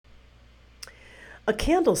A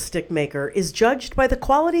candlestick maker is judged by the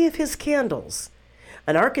quality of his candles.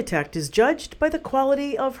 An architect is judged by the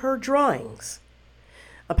quality of her drawings.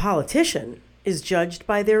 A politician is judged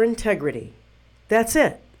by their integrity. That's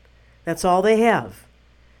it. That's all they have.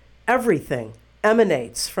 Everything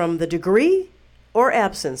emanates from the degree or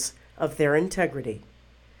absence of their integrity.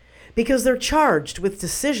 Because they're charged with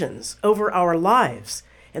decisions over our lives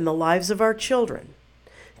and the lives of our children.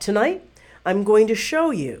 Tonight, I'm going to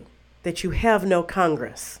show you that you have no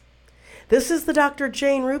Congress. This is the Dr.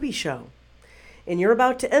 Jane Ruby Show, and you're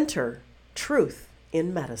about to enter Truth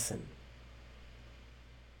in Medicine.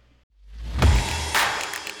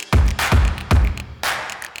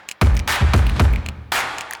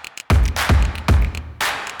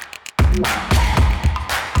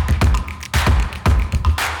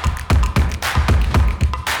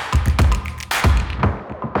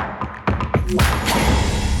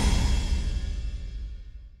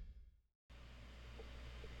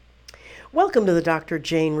 Welcome to the Dr.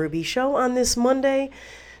 Jane Ruby Show on this Monday,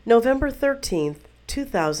 November 13th,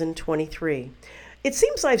 2023. It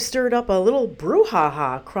seems I've stirred up a little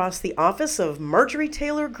brouhaha across the office of Marjorie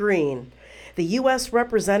Taylor Greene, the U.S.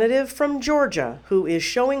 representative from Georgia, who is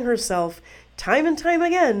showing herself time and time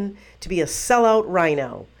again to be a sellout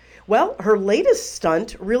rhino. Well, her latest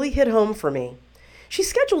stunt really hit home for me. She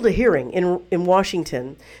scheduled a hearing in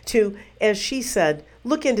Washington to, as she said,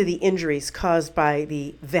 look into the injuries caused by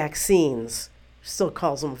the vaccines. Still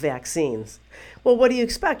calls them vaccines. Well, what do you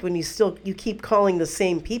expect when you keep calling the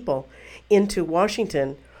same people into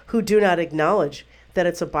Washington who do not acknowledge that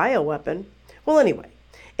it's a bioweapon? Well, anyway,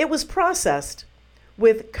 it was processed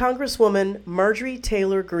with Congresswoman Marjorie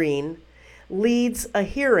Taylor Greene leads a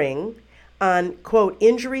hearing on, quote,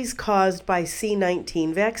 injuries caused by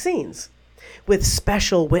C-19 vaccines with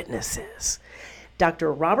special witnesses.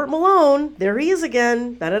 Dr. Robert Malone, there he is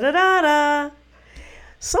again, da-da-da-da-da.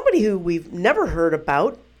 Somebody who we've never heard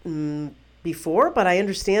about before, but I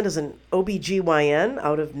understand is an OBGYN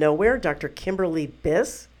out of nowhere, Dr. Kimberly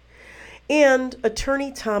Biss, and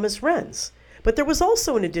attorney Thomas Renz. But there was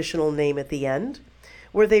also an additional name at the end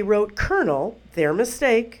where they wrote Colonel, their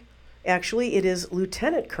mistake. Actually, it is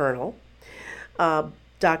Lieutenant Colonel,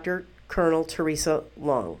 Dr. Colonel Teresa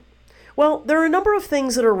Long. Well, there are a number of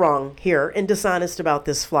things that are wrong here and dishonest about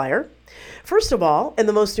this flyer. First of all, and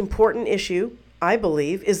the most important issue, I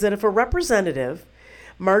believe, is that if a representative,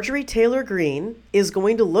 Marjorie Taylor Greene, is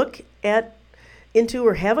going to look into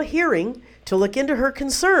or have a hearing to look into her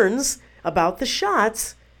concerns about the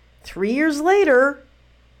shots 3 years later,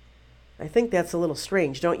 I think that's a little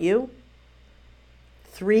strange, don't you?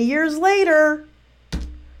 3 years later.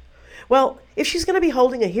 Well, if she's going to be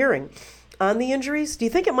holding a hearing on the injuries, do you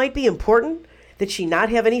think it might be important that she not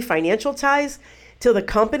have any financial ties to the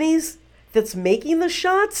companies that's making the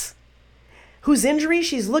shots, whose injuries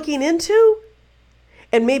she's looking into,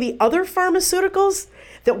 and maybe other pharmaceuticals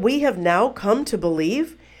that we have now come to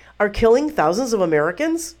believe are killing thousands of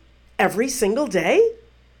Americans every single day?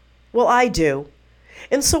 Well, I do.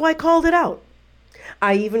 And so I called it out.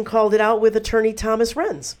 I even called it out with attorney Thomas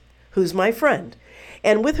Renz, who's my friend,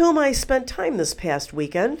 and with whom I spent time this past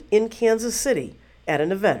weekend in Kansas City at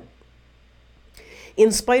an event.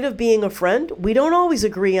 In spite of being a friend, we don't always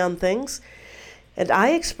agree on things, and I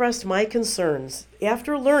expressed my concerns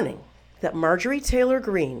after learning that Marjorie Taylor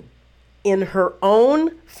Greene, in her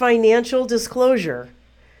own financial disclosure,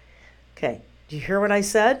 okay, do you hear what I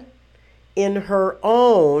said? In her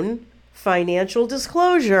own financial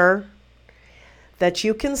disclosure that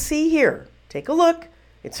you can see here, take a look,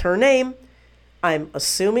 it's her name. I'm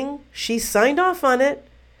assuming she signed off on it,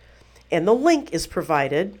 and the link is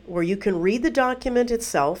provided where you can read the document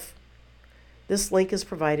itself. This link is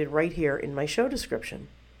provided right here in my show description.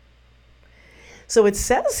 So it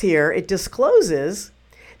says here, it discloses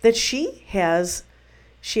that she has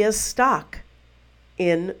stock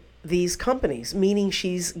in these companies, meaning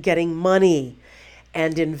she's getting money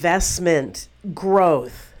and investment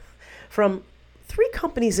growth from 3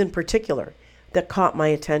 companies in particular that caught my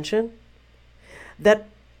attention. That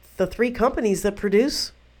the 3 companies that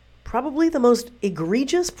produce probably the most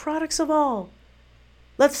egregious products of all.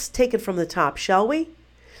 Let's take it from the top, shall we?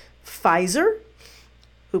 Pfizer,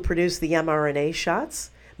 who produced the mRNA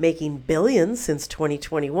shots, making billions since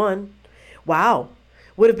 2021. Wow,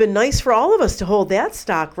 would have been nice for all of us to hold that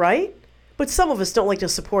stock, right? But some of us don't like to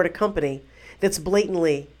support a company that's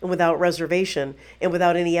blatantly and without reservation and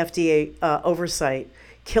without any FDA oversight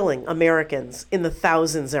killing Americans in the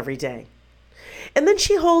thousands every day. And then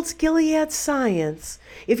she holds Gilead Science.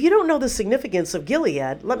 If you don't know the significance of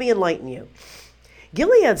Gilead, let me enlighten you.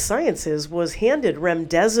 Gilead Sciences was handed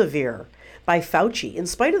remdesivir by Fauci, in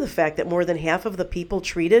spite of the fact that more than half of the people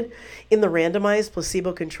treated in the randomized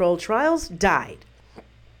placebo-controlled trials died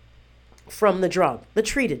from the drug, the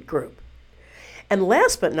treated group. And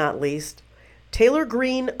last but not least, Taylor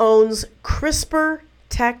Green owns CRISPR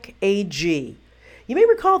Tech AG. You may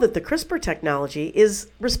recall that the CRISPR technology is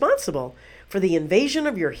responsible for the invasion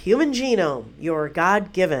of your human genome, your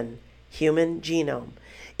God-given human genome.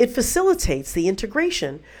 It facilitates the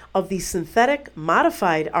integration of the synthetic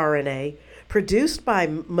modified RNA produced by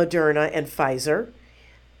Moderna and Pfizer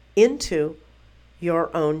into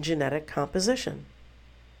your own genetic composition.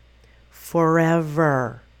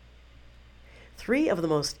 Forever. Three of the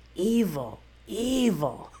most evil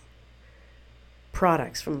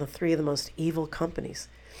products from the three of the most evil companies.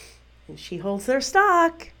 And she holds their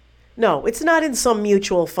stock. No, it's not in some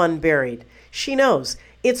mutual fund buried. She knows.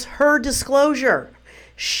 It's her disclosure.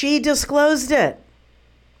 She disclosed it.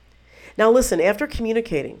 Now listen, after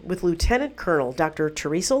communicating with Lieutenant Colonel Dr.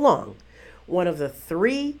 Teresa Long, one of the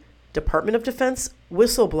three Department of Defense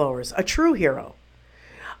whistleblowers, a true hero,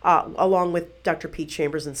 along with Dr. Pete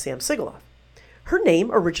Chambers and Sam Sigaloff, her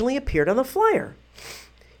name originally appeared on the flyer.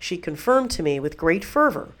 She confirmed to me with great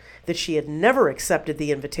fervor that she had never accepted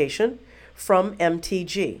the invitation from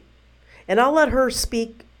MTG. And I'll let her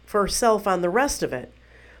speak for herself on the rest of it.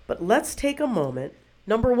 But let's take a moment.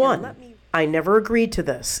 Number one, I never agreed to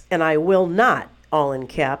this, and I will not, all in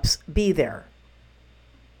caps, be there.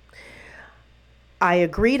 I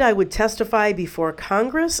agreed I would testify before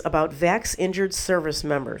Congress about vax-injured service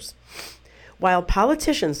members. While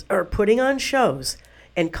politicians are putting on shows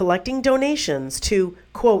and collecting donations to,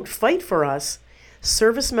 quote, fight for us,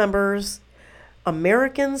 service members,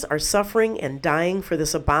 Americans are suffering and dying for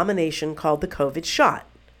this abomination called the COVID shot.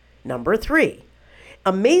 Number three,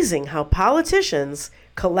 amazing how politicians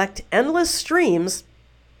collect endless streams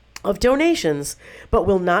of donations but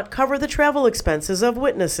will not cover the travel expenses of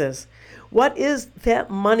witnesses. What is that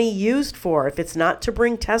money used for if it's not to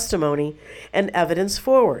bring testimony and evidence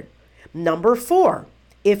forward? Number four,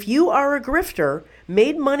 if you are a grifter,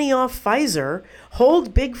 made money off Pfizer,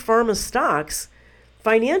 hold big pharma stocks,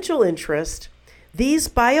 financial interest, these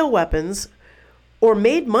bioweapons, or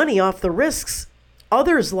made money off the risks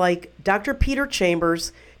others like Dr. Peter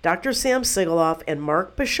Chambers, Dr. Sam Sigaloff, and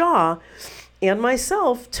Mark Bashaw and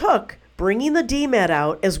myself took bringing the DMAT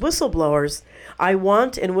out as whistleblowers, I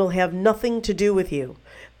want and will have nothing to do with you.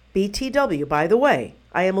 BTW, by the way,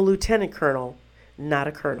 I am a lieutenant colonel, not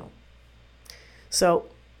a colonel. So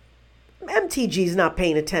MTG's not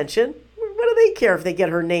paying attention. What do they care if they get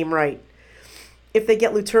her name right? If they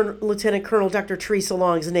get Lieutenant Colonel Dr. Teresa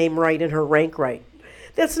Long's name right and her rank right.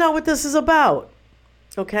 That's not what this is about.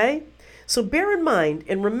 Okay? So bear in mind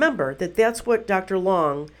and remember that that's what Dr.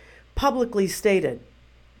 Long publicly stated.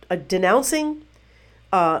 Denouncing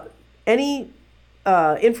any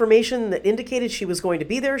information that indicated she was going to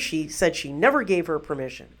be there. She said she never gave her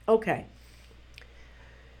permission. Okay.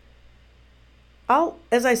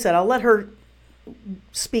 As I said, I'll let her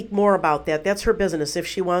speak more about that. That's her business if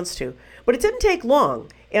she wants to. But it didn't take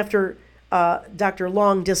long after Dr.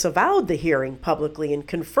 Long disavowed the hearing publicly and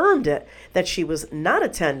confirmed it that she was not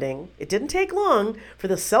attending. It didn't take long for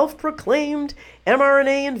the self-proclaimed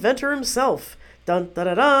mRNA inventor himself, dun da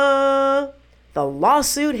da da, the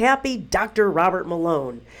lawsuit-happy Dr. Robert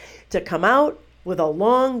Malone, to come out with a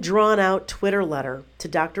long, drawn-out Twitter letter to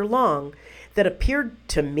Dr. Long that appeared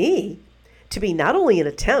to me to be not only an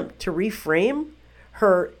attempt to reframe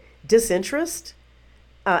her disinterest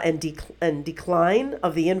and decline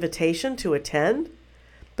of the invitation to attend,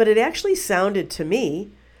 but it actually sounded to me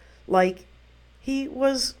like he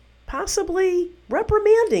was possibly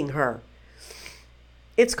reprimanding her.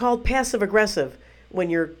 It's called passive-aggressive when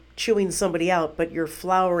you're chewing somebody out, but you're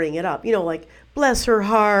flowering it up. You know, like, bless her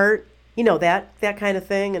heart, you know, that kind of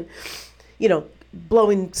thing. And, you know,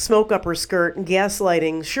 blowing smoke up her skirt and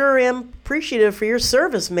gaslighting. Sure am appreciative for your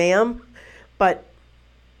service, ma'am, but,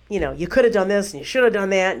 you know, you could have done this and you should have done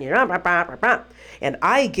that. And, and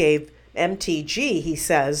I gave MTG, he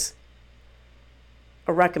says,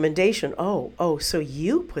 a recommendation. Oh, so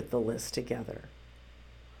you put the list together.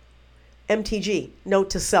 MTG, note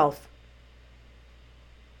to self.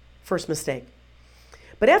 First mistake.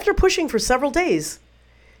 But after pushing for several days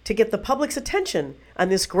to get the public's attention on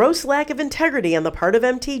this gross lack of integrity on the part of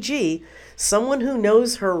MTG, someone who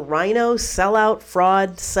knows her rhino, sellout,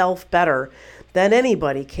 fraud self better than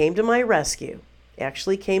anybody came to my rescue.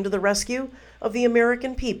 Actually came to the rescue of the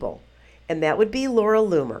American people. And that would be Laura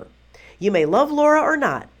Loomer. You may love Laura or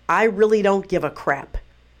not. I really don't give a crap.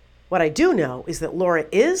 What I do know is that Laura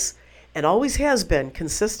is and always has been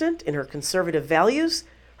consistent in her conservative values,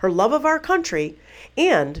 her love of our country,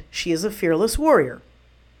 and she is a fearless warrior.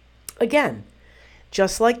 Again,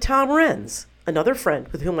 just like Tom Renz, another friend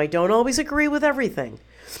with whom I don't always agree with everything.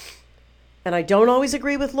 And I don't always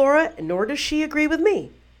agree with Laura, nor does she agree with me.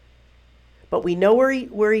 But we know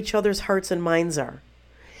where each other's hearts and minds are.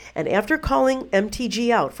 And after calling MTG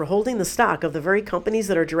out for holding the stock of the very companies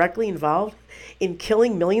that are directly involved in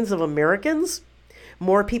killing millions of Americans,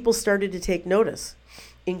 more people started to take notice,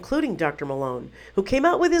 including Dr. Malone, who came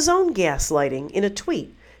out with his own gaslighting in a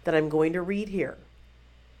tweet that I'm going to read here.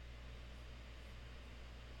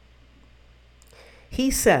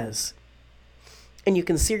 He says, and you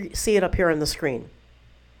can see it up here on the screen,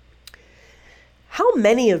 how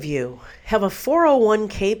many of you have a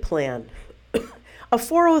 401k plan, a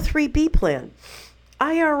 403b plan,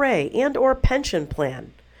 IRA and or pension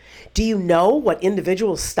plan? Do you know what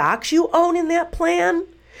individual stocks you own in that plan?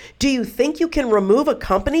 Do you think you can remove a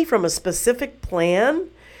company from a specific plan?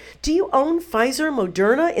 Do you own Pfizer,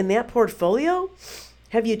 Moderna in that portfolio?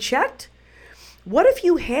 Have you checked? What if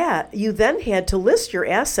you then had to list your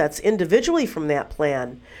assets individually from that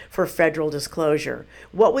plan for federal disclosure?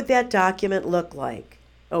 What would that document look like?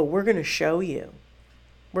 Oh, we're going to show you.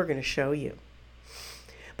 We're going to show you.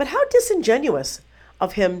 But how disingenuous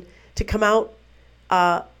of him to come out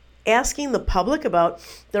asking the public about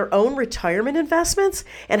their own retirement investments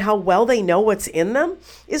and how well they know what's in them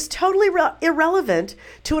is totally irrelevant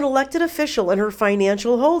to an elected official and her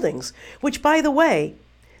financial holdings, which, by the way,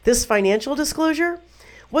 this financial disclosure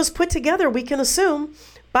was put together, we can assume,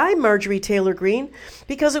 by Marjorie Taylor Greene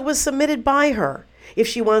because it was submitted by her. If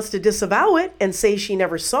she wants to disavow it and say she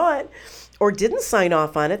never saw it or didn't sign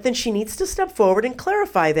off on it, then she needs to step forward and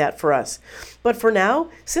clarify that for us. But for now,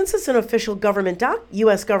 since it's an official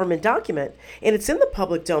U.S. government document and it's in the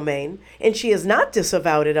public domain and she has not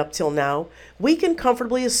disavowed it up till now, we can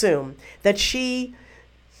comfortably assume that she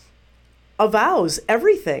avows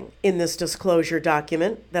everything in this disclosure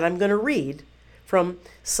document that I'm going to read from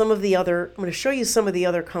I'm going to show you some of the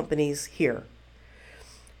other companies here.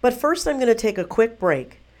 But first, I'm going to take a quick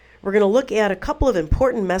break. We're going to look at a couple of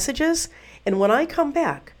important messages, and when I come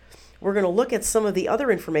back, we're going to look at some of the other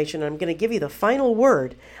information. I'm going to give you the final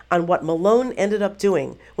word on what Malone ended up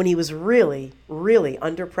doing when he was really, really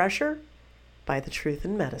under pressure by the truth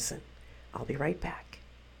in medicine. I'll be right back.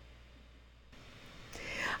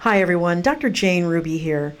 Hi everyone, Dr. Jane Ruby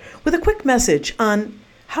here with a quick message on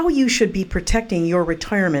how you should be protecting your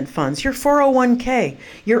retirement funds, your 401k,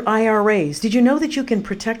 your IRAs. Did you know that you can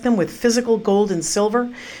protect them with physical gold and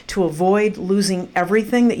silver to avoid losing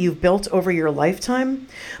everything that you've built over your lifetime?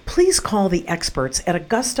 Please call the experts at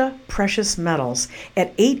Augusta Precious Metals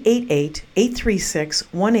at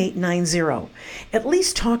 888-836-1890. At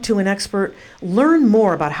least talk to an expert, learn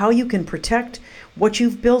more about how you can protect what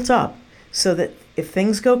you've built up so that if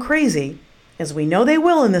things go crazy, as we know they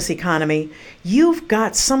will in this economy, you've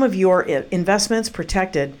got some of your investments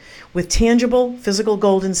protected with tangible physical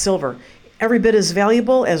gold and silver. Every bit as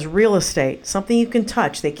valuable as real estate, something you can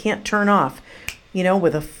touch, they can't turn off,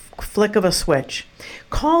 with a flick of a switch.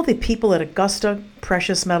 Call the people at Augusta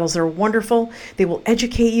Precious Metals. They're wonderful. They will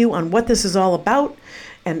educate you on what this is all about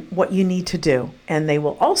and what you need to do. And they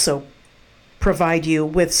will also provide you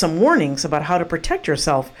with some warnings about how to protect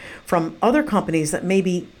yourself from other companies that may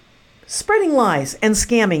be spreading lies and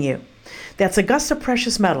scamming you. That's Augusta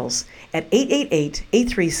Precious Metals at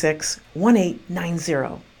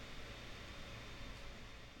 888-836-1890.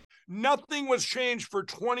 Nothing was changed for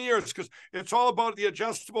 20 years because it's all about the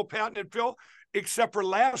adjustable patented fill, except for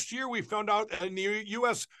last year we found out in the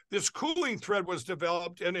U.S. this cooling thread was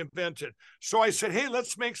developed and invented. So I said, hey,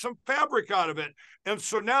 let's make some fabric out of it. And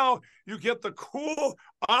so now you get the cool,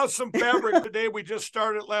 awesome fabric today. We just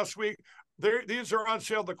started last week. These are on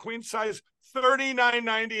sale. The queen size,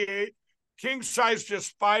 $39.98. King size,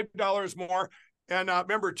 just $5 more. And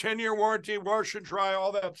remember, 10-year warranty, wash and dry,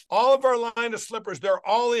 all that. All of our line of slippers, they're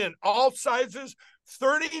all in, all sizes,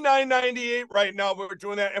 $39.98 right now. We're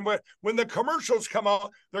doing that. And when the commercials come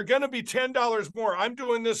out, they're going to be $10 more. I'm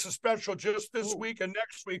doing this a special just this week and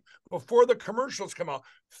next week before the commercials come out.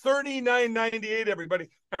 $39.98, everybody.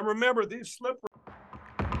 And remember, these slippers.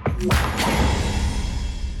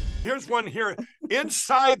 Here's one here.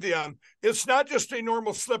 Inside them, it's not just a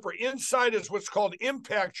normal slipper. Inside is what's called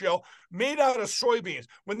impact gel made out of soybeans.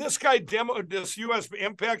 When this guy demoed this U.S.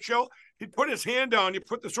 impact gel, he put his hand down, you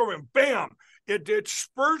put this over and bam, it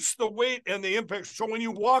spurts the weight and the impact. So when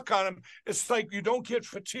you walk on them, it's like you don't get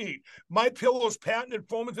fatigued. My Pillow's patented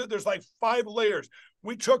foam, there's like 5 layers.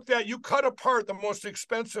 We took that, you cut apart the most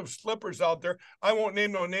expensive slippers out there. I won't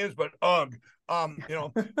name no names, but UGG.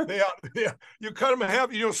 You cut them in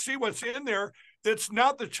half, you'll see what's in there. It's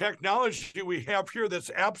not the technology we have here that's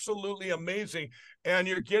absolutely amazing. And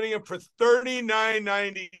you're getting them for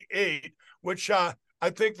 $39.98, which I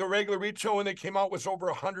think the regular retail when they came out was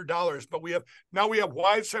over $100. But we have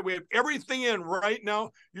wideside, we have everything in right now.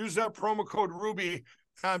 Use that promo code Ruby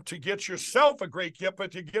to get yourself a great gift,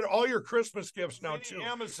 but to get all your Christmas gifts now too.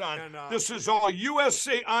 Amazon. And, this is all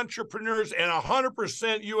USA entrepreneurs and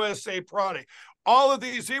 100% USA product. All of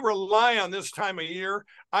these, they rely on this time of year.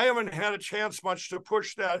 I haven't had a chance much to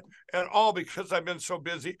push that at all because I've been so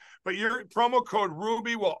busy. But your promo code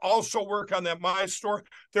Ruby will also work on that My Store.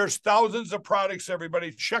 There's thousands of products,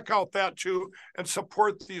 everybody. Check out that too and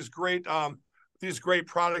support these great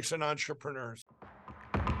products and entrepreneurs.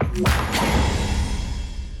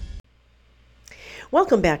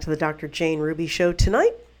 Welcome back to the Dr. Jane Ruby Show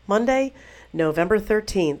tonight, Monday, November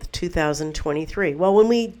 13th, 2023. Well, when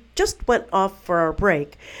we just went off for our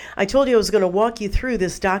break, I told you I was going to walk you through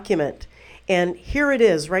this document. And here it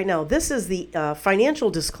is right now. This is the financial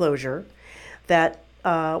disclosure that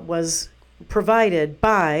was provided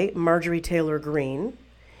by Marjorie Taylor Greene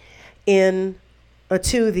to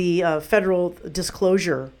the Federal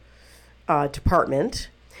Disclosure Department.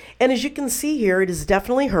 And as you can see here, it is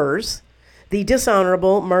definitely hers. The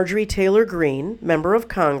Dishonorable Marjorie Taylor Greene, Member of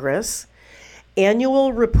Congress,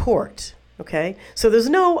 annual report. Okay, so there's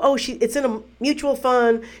no, it's in a mutual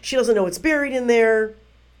fund. She doesn't know it's buried in there.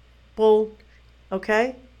 Bull.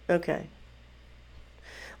 Okay.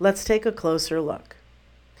 Let's take a closer look.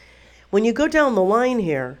 When you go down the line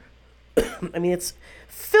here, I mean, it's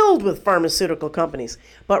filled with pharmaceutical companies.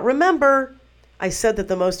 But remember, I said that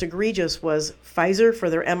the most egregious was Pfizer for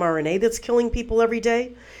their mRNA that's killing people every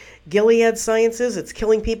day. Gilead Sciences, it's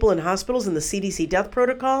killing people in hospitals in the CDC death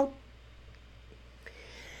protocol.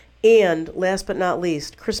 And last but not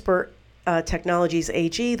least, CRISPR Technologies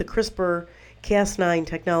AG, the CRISPR-Cas9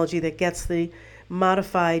 technology that gets the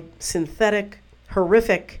modified synthetic,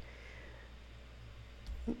 horrific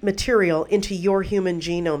material into your human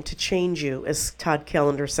genome to change you, as Todd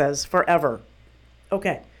Callender says, forever.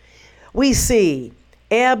 Okay. We see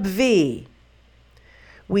AbbVie.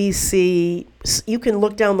 We see, you can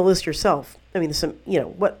look down the list yourself. I mean, some,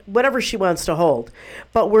 whatever she wants to hold.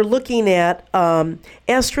 But we're looking at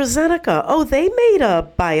AstraZeneca. Oh, they made a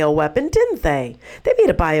bioweapon, didn't they? They made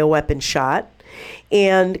a bioweapon shot.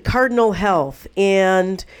 And Cardinal Health.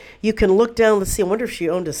 And you can look down, let's see, I wonder if she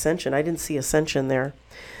owned Ascension. I didn't see Ascension there.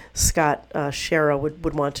 Scott Shara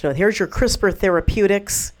would want to know. Here's your CRISPR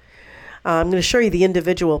Therapeutics. I'm going to show you the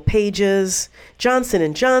individual pages.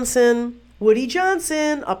 Johnson & Johnson. Woody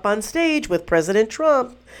Johnson up on stage with President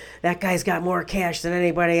Trump. That guy's got more cash than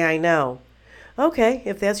anybody I know. Okay,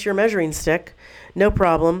 if that's your measuring stick, no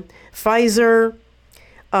problem. Pfizer,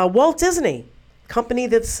 Walt Disney, company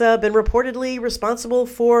that's been reportedly responsible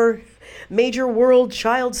for major world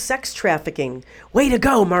child sex trafficking. Way to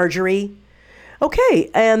go, Marjorie. Okay,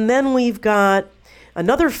 and then we've got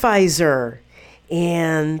another Pfizer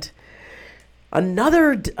and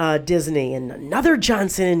another Disney and another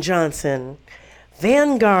Johnson & Johnson,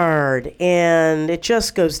 Vanguard, and it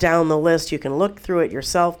just goes down the list. You can look through it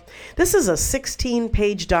yourself. This is a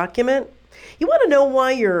 16-page document. You want to know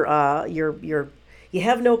why you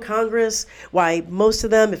have no Congress, why most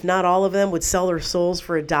of them, if not all of them, would sell their souls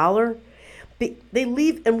for $1? They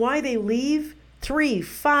leave, and why they leave 3,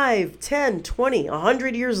 5, 10, 20,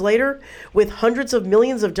 100 years later with hundreds of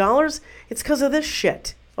millions of dollars? It's because of this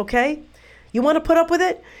shit, okay? You want to put up with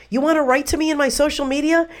it? You want to write to me in my social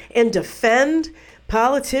media and defend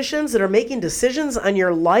politicians that are making decisions on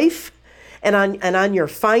your life and on your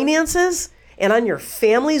finances and on your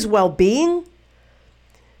family's well-being?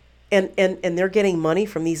 And they're getting money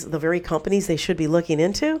from the very companies they should be looking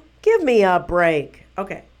into? Give me a break.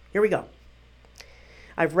 Okay, here we go.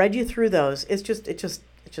 I've read you through those. It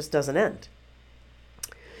just doesn't end.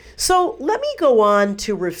 So let me go on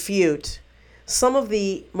to refute some of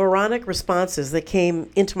the moronic responses that came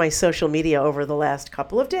into my social media over the last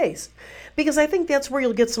couple of days, because I think that's where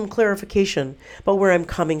you'll get some clarification about where I'm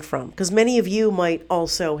coming from, because many of you might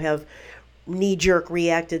also have knee-jerk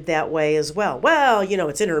reacted that way as well. Well,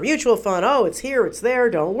 it's in her mutual fund. Oh, it's here, it's there.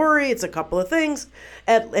 Don't worry, it's a couple of things.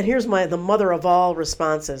 And here's the mother of all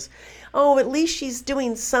responses. Oh, at least she's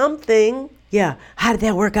doing something. Yeah, how did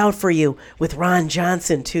that work out for you with Ron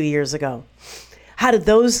Johnson 2 years ago? How did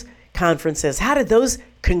those conferences, how did those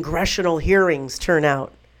congressional hearings turn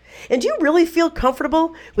out? And do you really feel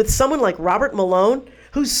comfortable with someone like Robert Malone,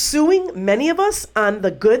 who's suing many of us on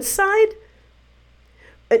the good side,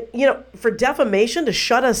 for defamation to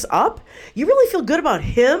shut us up? You really feel good about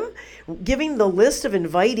him giving the list of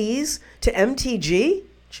invitees to MTG?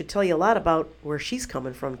 Should tell you a lot about where she's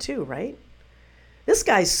coming from too, right? This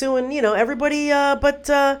guy's suing, everybody but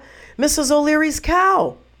Mrs. O'Leary's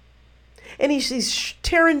cow. And he's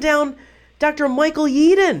tearing down Dr. Michael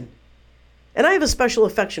Yeadon. And I have a special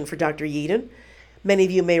affection for Dr. Yeadon. Many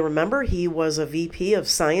of you may remember he was a VP of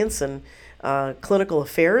Science and Clinical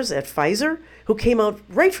Affairs at Pfizer, who came out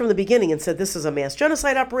right from the beginning and said, this is a mass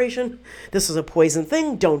genocide operation. This is a poison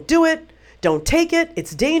thing. Don't do it. Don't take it.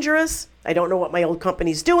 It's dangerous. I don't know what my old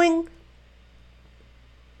company's doing.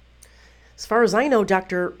 As far as I know,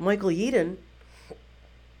 Dr. Michael Yeadon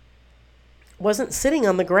wasn't sitting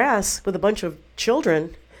on the grass with a bunch of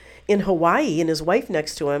children in Hawaii and his wife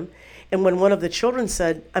next to him. And when one of the children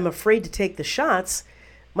said, I'm afraid to take the shots,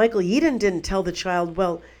 Michael Yeadon didn't tell the child,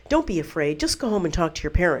 well, don't be afraid. Just go home and talk to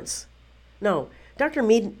your parents. No, Dr.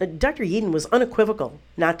 Yeadon was unequivocal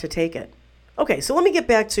not to take it. Okay, so let me get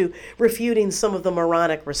back to refuting some of the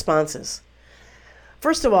moronic responses.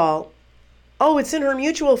 First of all, oh, it's in her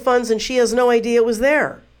mutual funds and she has no idea it was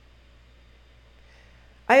there.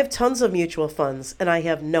 I have tons of mutual funds and I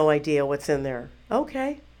have no idea what's in there.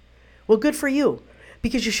 Okay, well, good for you,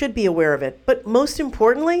 because you should be aware of it. But most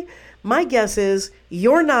importantly, my guess is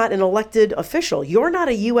you're not an elected official. You're not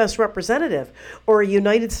a U.S. representative or a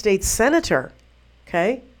United States senator,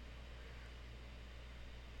 okay?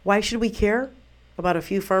 Why should we care about a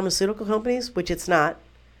few pharmaceutical companies, which it's not?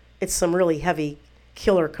 It's some really heavy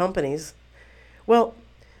killer companies. Well,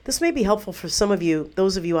 this may be helpful for some of you,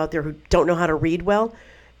 those of you out there who don't know how to read well,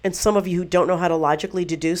 and some of you who don't know how to logically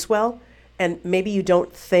deduce well, and maybe you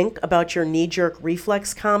don't think about your knee-jerk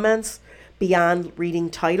reflex comments beyond reading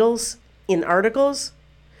titles in articles.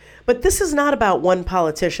 But this is not about one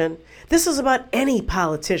politician. This is about any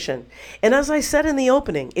politician. And as I said in the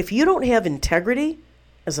opening, if you don't have integrity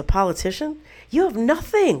as a politician, you have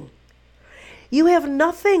nothing. You have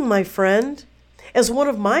nothing, my friend. As one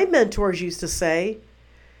of my mentors used to say,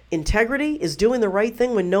 integrity is doing the right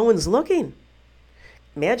thing when no one's looking.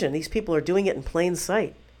 Imagine, these people are doing it in plain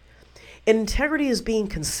sight. And integrity is being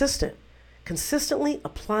consistent, consistently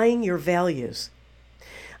applying your values.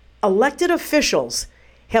 Elected officials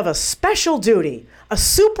have a special duty, a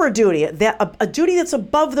super duty, a duty that's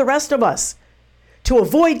above the rest of us, to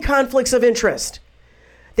avoid conflicts of interest.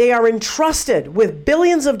 They are entrusted with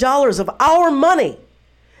billions of dollars of our money,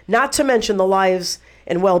 not to mention the lives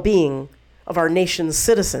and well-being of our nation's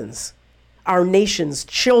citizens, our nation's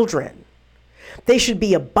children. They should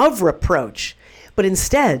be above reproach, but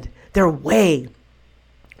instead, they're way,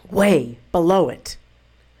 way below it.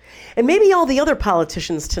 And maybe all the other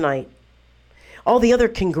politicians tonight, all the other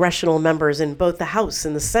congressional members in both the House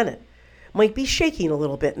and the Senate, might be shaking a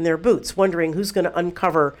little bit in their boots, wondering who's going to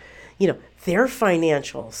uncover, their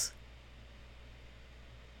financials.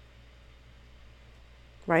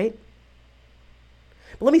 Right?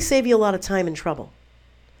 But let me save you a lot of time and trouble.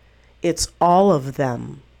 It's all of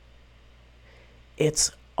them. It's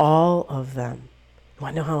all of them. You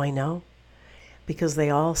want to know how I know? Because they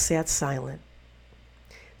all sat silent.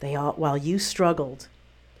 While you struggled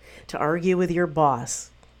to argue with your boss,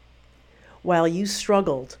 while you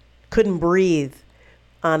struggled, couldn't breathe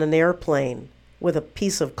on an airplane with a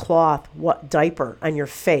piece of cloth, diaper on your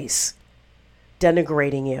face,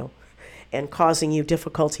 denigrating you and causing you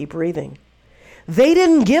difficulty breathing. They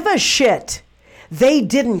didn't give a shit. They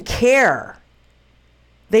didn't care.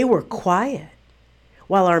 They were quiet.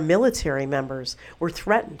 While our military members were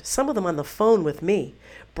threatened, some of them on the phone with me,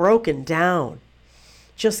 broken down,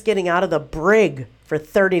 just getting out of the brig for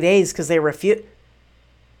 30 days because they refused.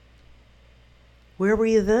 Where were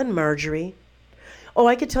you then, Marjorie? Oh,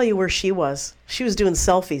 I could tell you where she was. She was doing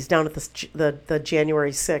selfies down at the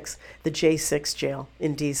January 6th, the J6 jail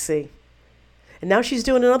in D.C. And now she's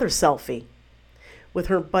doing another selfie with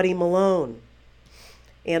her buddy Malone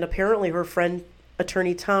and apparently her friend,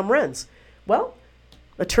 attorney Tom Renz. Well,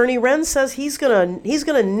 Attorney Renz says he's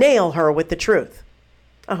gonna nail her with the truth.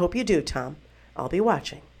 I hope you do, Tom. I'll be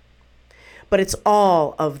watching. But it's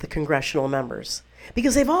all of the congressional members,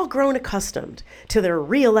 because they've all grown accustomed to their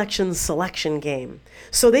re-election selection game.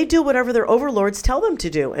 So they do whatever their overlords tell them to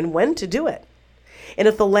do and when to do it. And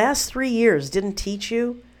if the last 3 years didn't teach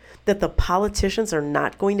you that the politicians are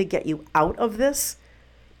not going to get you out of this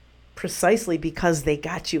precisely because they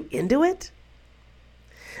got you into it,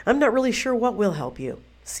 I'm not really sure what will help you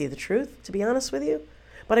see the truth, to be honest with you.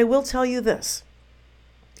 But I will tell you this.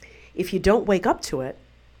 If you don't wake up to it,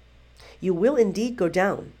 you will indeed go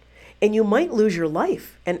down. And you might lose your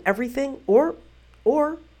life and everything, or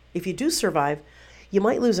if you do survive, you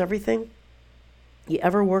might lose everything you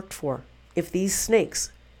ever worked for if these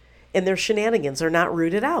snakes and their shenanigans are not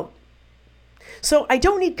rooted out. So I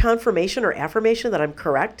don't need confirmation or affirmation that I'm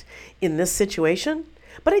correct in this situation.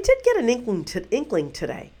 But I did get an inkling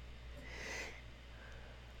today.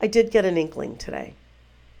 I did get an inkling today.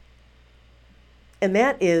 And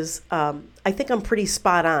that is, I think I'm pretty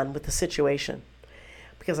spot on with the situation,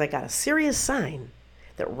 because I got a serious sign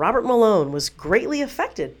that Robert Malone was greatly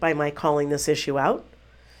affected by my calling this issue out,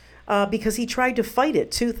 because he tried to fight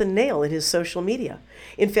it tooth and nail in his social media.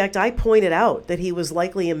 In fact, I pointed out that he was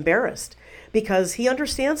likely embarrassed because he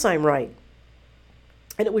understands I'm right.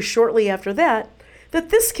 And it was shortly after that that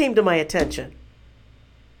this came to my attention.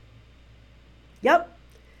 Yep,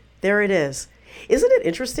 there it is. Isn't it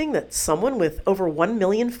interesting that someone with over 1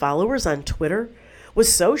 million followers on Twitter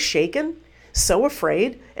was so shaken, so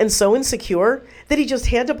afraid, and so insecure that he just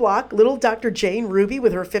had to block little Dr. Jane Ruby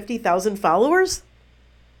with her 50,000 followers?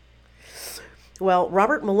 Well,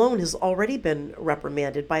 Robert Malone has already been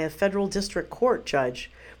reprimanded by a federal district court judge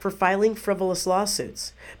for filing frivolous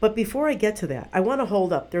lawsuits. But before I get to that, I want to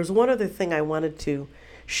hold up. There's one other thing I wanted to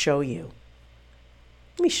show you.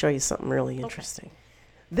 Let me show you something really interesting. Okay.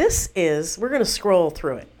 This is, we're going to scroll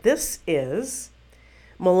through it. This is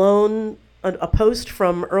Malone, a post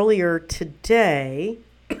from earlier today,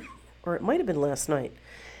 or it might have been last night,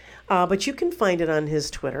 but you can find it on his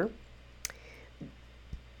Twitter.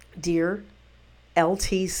 Dear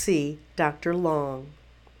LTC Dr. Long,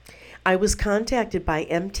 I was contacted by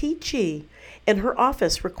MTG and her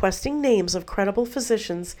office requesting names of credible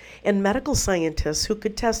physicians and medical scientists who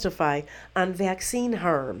could testify on vaccine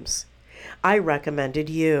harms. I recommended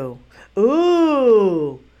you.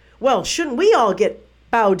 Ooh, well, shouldn't we all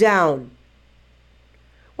bow down?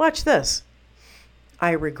 Watch this.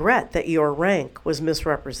 I regret that your rank was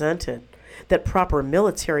misrepresented, that proper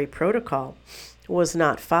military protocol was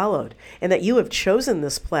not followed, and that you have chosen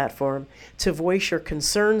this platform to voice your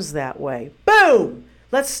concerns that way. Boom!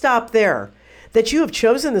 Let's stop there. That you have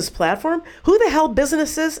chosen this platform? Who the hell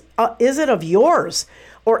business is it of yours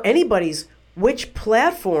or anybody's which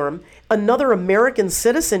platform another American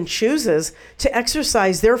citizen chooses to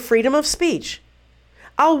exercise their freedom of speech?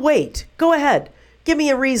 I'll wait. Go ahead. Give me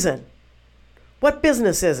a reason. What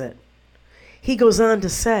business is it? He goes on to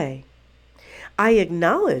say, I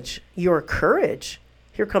acknowledge your courage,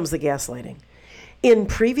 here comes the gaslighting, in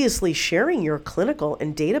previously sharing your clinical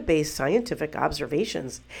and data-based scientific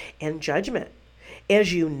observations and judgment.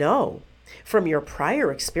 As you know, from your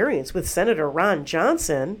prior experience with Senator Ron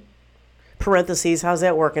Johnson, parentheses, how's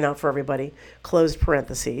that working out for everybody? Closed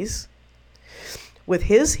parentheses. With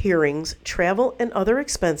his hearings, travel and other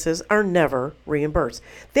expenses are never reimbursed.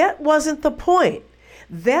 That wasn't the point.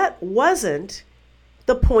 That wasn't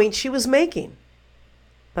the point she was making.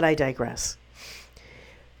 But I digress.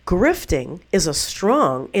 Grifting is a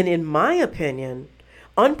strong and, in my opinion,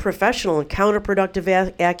 unprofessional and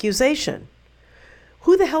counterproductive accusation.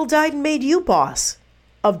 Who the hell died and made you boss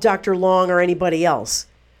of Dr. Long or anybody else?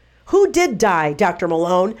 Who did die, Dr.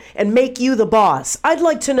 Malone, and make you the boss? I'd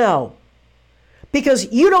like to know.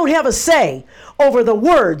 Because you don't have a say over the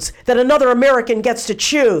words that another American gets to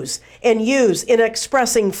choose and use in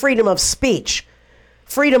expressing freedom of speech,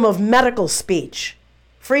 freedom of medical speech,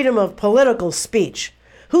 freedom of political speech.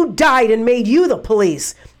 Who died and made you the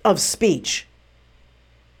police of speech?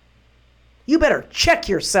 You better check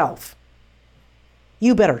yourself.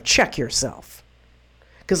 You better check yourself.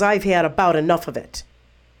 Because I've had about enough of it.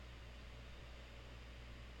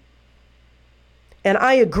 And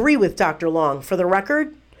I agree with Dr. Long, for the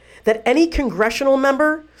record, that any congressional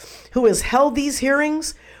member who has held these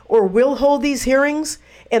hearings or will hold these hearings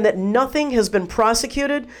and that nothing has been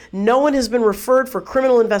prosecuted, no one has been referred for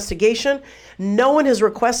criminal investigation, no one has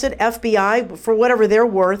requested FBI for whatever they're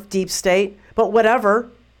worth, deep state, but whatever.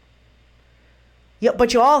 Yeah,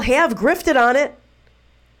 but you all have grifted on it.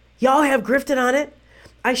 Y'all have grifted on it.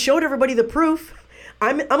 I showed everybody the proof.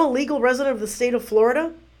 I'm a legal resident of the state of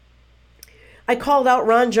Florida. I called out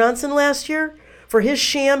Ron Johnson last year for his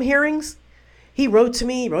sham hearings. He wrote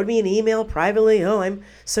me an email privately. Oh, I'm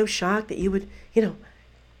so shocked that you would,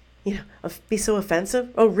 be so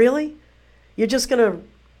offensive. Oh, really? You're just going to,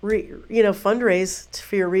 fundraise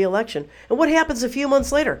for your reelection. And what happens a few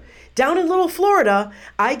months later? Down in Little Florida,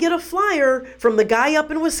 I get a flyer from the guy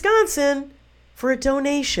up in Wisconsin for a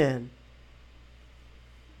donation.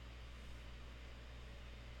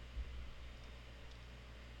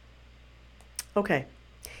 Okay.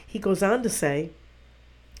 He goes on to say,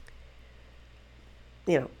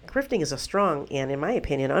 grifting is a strong and, in my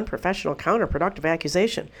opinion, unprofessional, counterproductive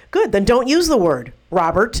accusation. Good, then don't use the word,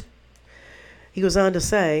 Robert. He goes on to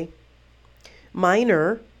say,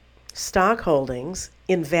 minor stock holdings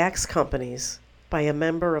in vax companies by a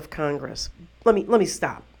member of Congress. Let me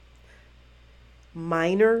stop.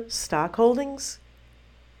 Minor stock holdings?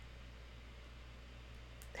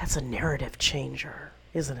 That's a narrative changer,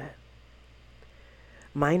 isn't it?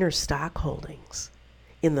 Minor stock holdings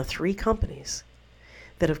in the three companies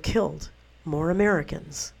that have killed more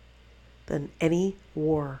Americans than any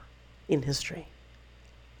war in history,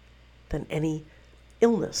 than any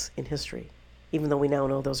illness in history, even though we now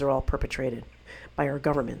know those are all perpetrated by our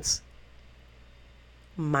governments.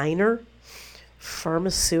 Minor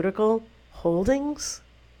pharmaceutical holdings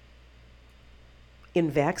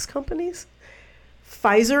in vax companies?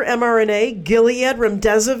 Pfizer, mRNA, Gilead,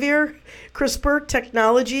 Remdesivir, CRISPR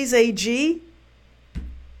Technologies AG. I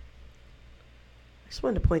just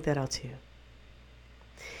wanted to point that out to you.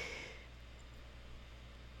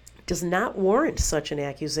 Does not warrant such an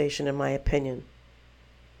accusation, in my opinion.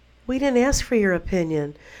 We didn't ask for your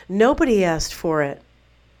opinion. Nobody asked for it.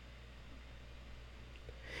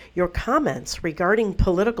 Your comments regarding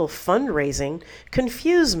political fundraising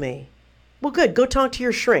confuse me. Well, good. Go talk to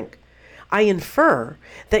your shrink. I infer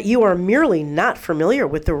that you are merely not familiar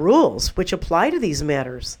with the rules which apply to these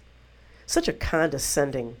matters. Such a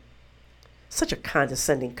condescending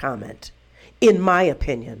comment, in my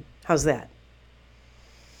opinion. How's that?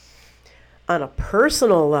 On a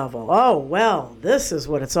personal level, oh, well, this is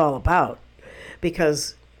what it's all about.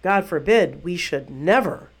 Because, God forbid, we should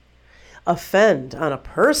never offend on a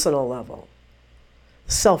personal level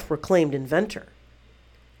the self-proclaimed inventor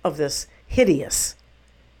of this hideous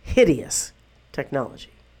technology.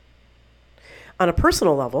 On a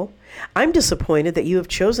personal level, I'm disappointed that you have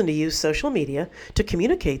chosen to use social media to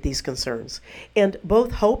communicate these concerns, and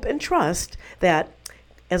both hope and trust that,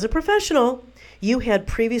 as a professional, you had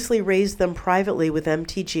previously raised them privately with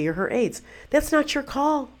MTG or her aides. That's not your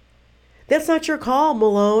call. That's not your call,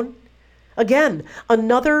 Malone. Again,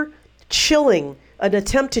 another an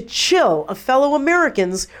attempt to chill a fellow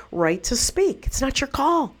American's right to speak. It's not your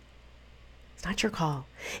call. It's not your call.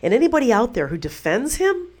 And anybody out there who defends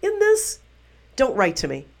him in this, don't write to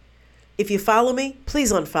me. If you follow me,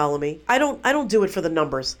 please unfollow me. I don't do it for the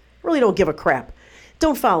numbers. I really don't give a crap.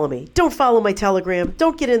 Don't follow me. Don't follow my Telegram.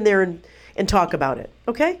 Don't get in there and talk about it.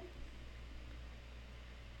 Okay?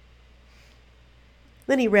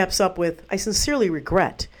 Then he wraps up with, I sincerely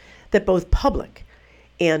regret that both public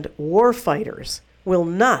and war fighters will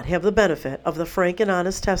not have the benefit of the frank and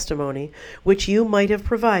honest testimony which you might have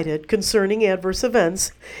provided concerning adverse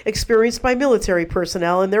events experienced by military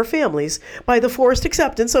personnel and their families by the forced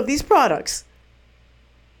acceptance of these products.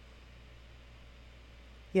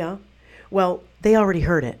 Yeah? Well, they already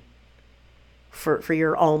heard it. For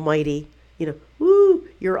your almighty,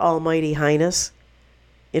 your almighty highness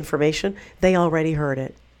information, they already heard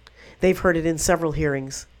it. They've heard it in several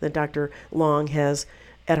hearings that Dr. Long has,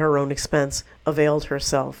 at her own expense, availed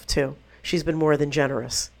herself to. She's been more than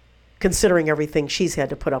generous, considering everything she's had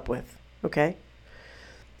to put up with, okay?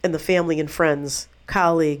 And the family and friends,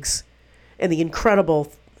 colleagues, and the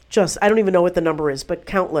incredible, I don't even know what the number is, but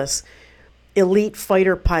countless elite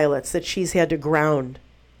fighter pilots that she's had to ground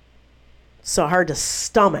so hard to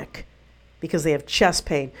stomach because they have chest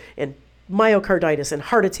pain and myocarditis and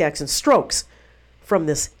heart attacks and strokes from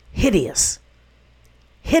this hideous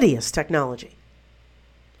technology.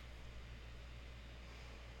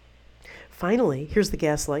 Finally, here's the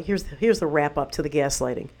gaslight. Here's the wrap up to the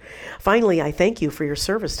gaslighting. Finally, I thank you for your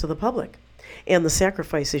service to the public and the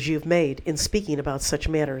sacrifices you've made in speaking about such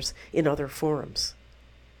matters in other forums.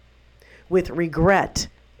 With regret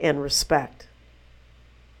and respect.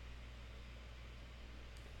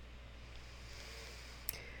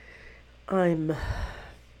 I'm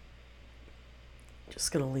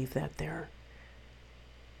just going to leave that there.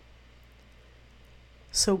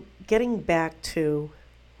 So getting back to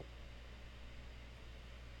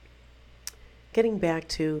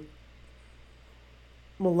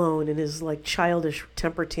Malone and his childish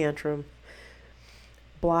temper tantrum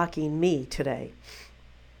blocking me today.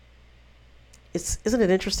 Isn't it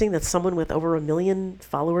interesting that someone with over 1 million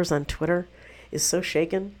followers on Twitter is so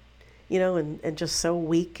shaken, and just so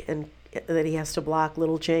weak, and that he has to block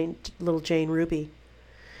little Jane Ruby.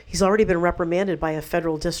 He's already been reprimanded by a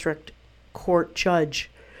federal district court judge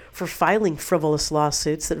for filing frivolous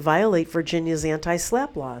lawsuits that violate Virginia's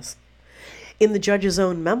anti-SLAPP laws. In the judge's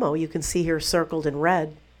own memo, you can see here circled in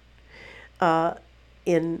red, that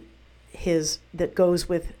goes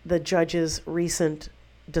with the judge's recent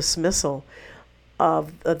dismissal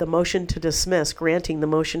of the motion to dismiss, granting the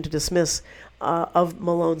motion to dismiss of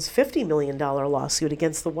Malone's $50 million lawsuit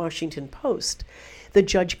against the Washington Post. The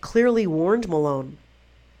judge clearly warned Malone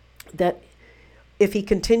that if he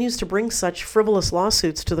continues to bring such frivolous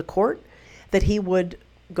lawsuits to the court, that he would,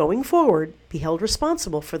 going forward, be held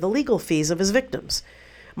responsible for the legal fees of his victims.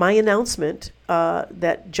 My announcement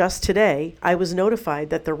that just today I was notified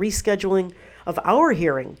that the rescheduling of our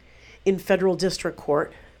hearing in federal district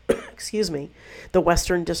court, excuse me, the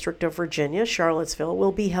Western District of Virginia, Charlottesville,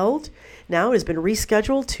 will be held. Now it has been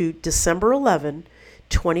rescheduled to December 11,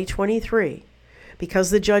 2023. Because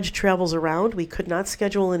the judge travels around, we could not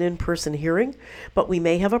schedule an in-person hearing, but we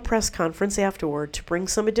may have a press conference afterward to bring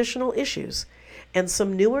some additional issues and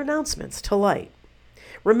some new announcements to light.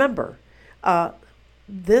 Remember,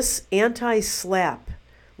 this anti-SLAPP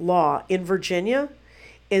law in Virginia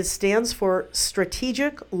stands for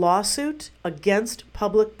Strategic Lawsuit Against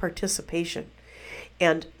Public Participation.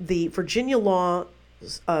 And the Virginia law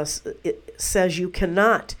it says you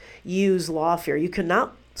cannot use lawfare. You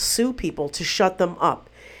cannot sue people to shut them up.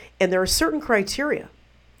 And there are certain criteria.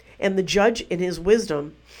 And the judge, in his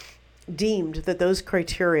wisdom, deemed that those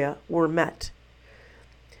criteria were met.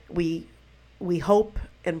 We hope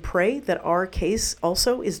and pray that our case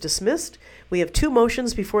also is dismissed. We have two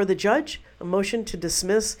motions before the judge, a motion to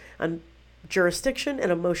dismiss on jurisdiction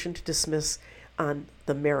and a motion to dismiss on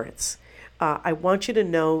the merits. I want you to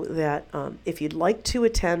know that if you'd like to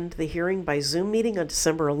attend the hearing by Zoom meeting on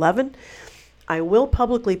December 11, I will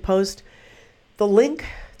publicly post the link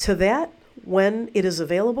to that when it is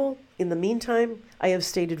available. In the meantime, I have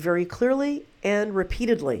stated very clearly and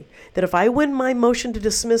repeatedly that if I win my motion to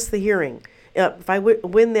dismiss the hearing, if I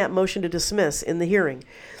win that motion to dismiss in the hearing,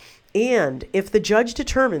 and if the judge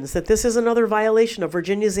determines that this is another violation of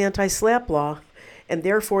Virginia's anti-SLAPP law, and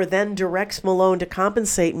therefore then directs Malone to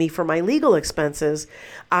compensate me for my legal expenses,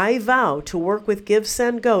 I vow to work with Give,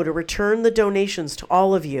 Send, Go to return the donations to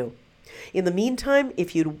all of you. In the meantime,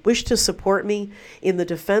 if you wish to support me in the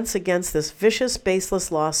defense against this vicious, baseless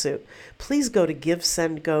lawsuit, please go to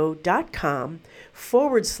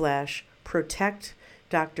givesendgo.com/protect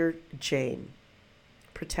Dr. Jane.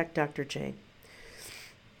 Protect Dr. Jane.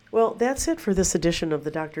 Well, that's it for this edition of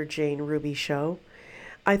the Dr. Jane Ruby Show.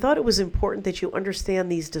 I thought it was important that you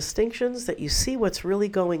understand these distinctions, that you see what's really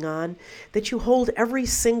going on, that you hold every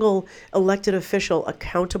single elected official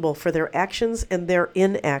accountable for their actions and their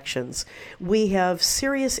inactions. We have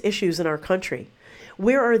serious issues in our country.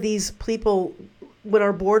 Where are these people when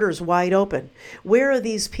our borders wide open? Where are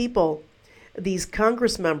these people, these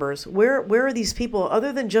Congress members? Where are these people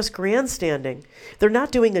other than just grandstanding? They're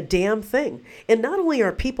not doing a damn thing. And not only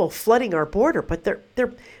are people flooding our border, but they're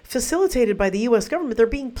facilitated by the U.S. government. They're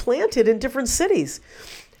being planted in different cities.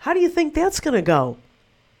 How do you think that's going to go?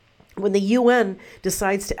 When the UN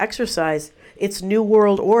decides to exercise its New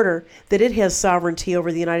World Order, that it has sovereignty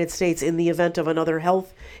over the United States in the event of another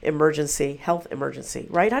health emergency,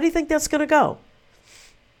 right? How do you think that's going to go?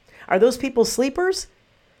 Are those people sleepers?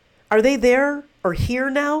 Are they there or here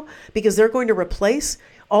now because they're going to replace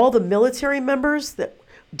all the military members that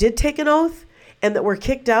did take an oath and that were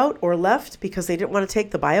kicked out or left because they didn't want to take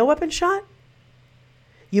the bioweapon shot?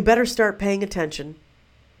 You better start paying attention,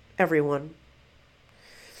 everyone.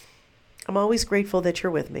 I'm always grateful that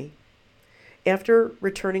you're with me. After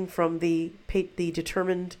returning from the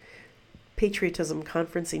Determined Patriotism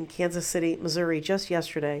Conference in Kansas City, Missouri just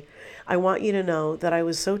yesterday, I want you to know that I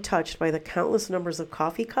was so touched by the countless numbers of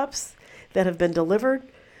coffee cups that have been delivered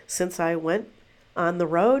since I went on the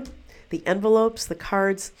road, the envelopes, the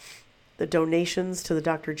cards, the donations to the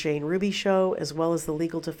Dr. Jane Ruby Show, as well as the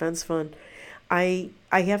Legal Defense Fund. I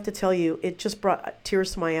have to tell you, it just brought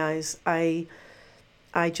tears to my eyes. I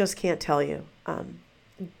just can't tell you.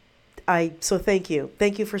 So thank you.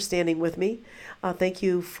 Thank you for standing with me. Thank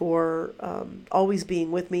you for always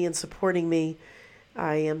being with me and supporting me.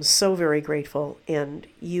 I am so very grateful, and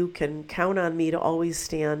you can count on me to always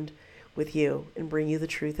stand with you and bring you the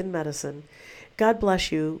truth in medicine. God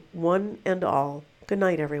bless you, one and all. Good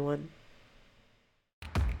night, everyone.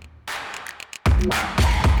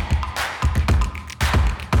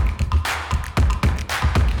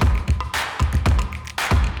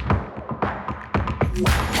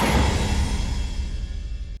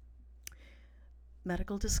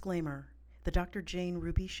 Medical disclaimer. The Dr. Jane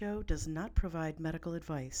Ruby Show does not provide medical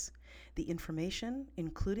advice. The information,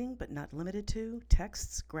 including but not limited to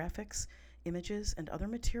texts, graphics, images, and other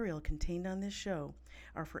material contained on this show,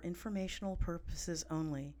 are for informational purposes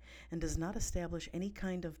only and does not establish any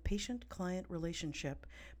kind of patient-client relationship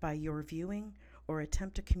by your viewing or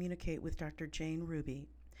attempt to communicate with Dr. Jane Ruby.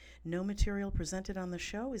 No material presented on the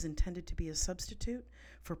show is intended to be a substitute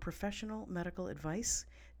for professional medical advice,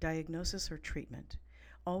 diagnosis, or treatment.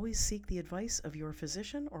 Always seek the advice of your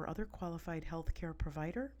physician or other qualified healthcare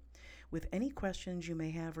provider with any questions you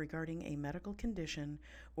may have regarding a medical condition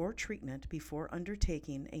or treatment before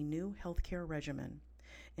undertaking a new healthcare regimen.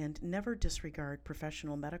 and never disregard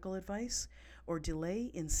professional medical advice or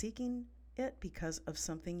delay in seeking it because of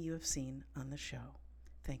something you have seen on the show.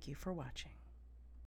 Thank you for watching.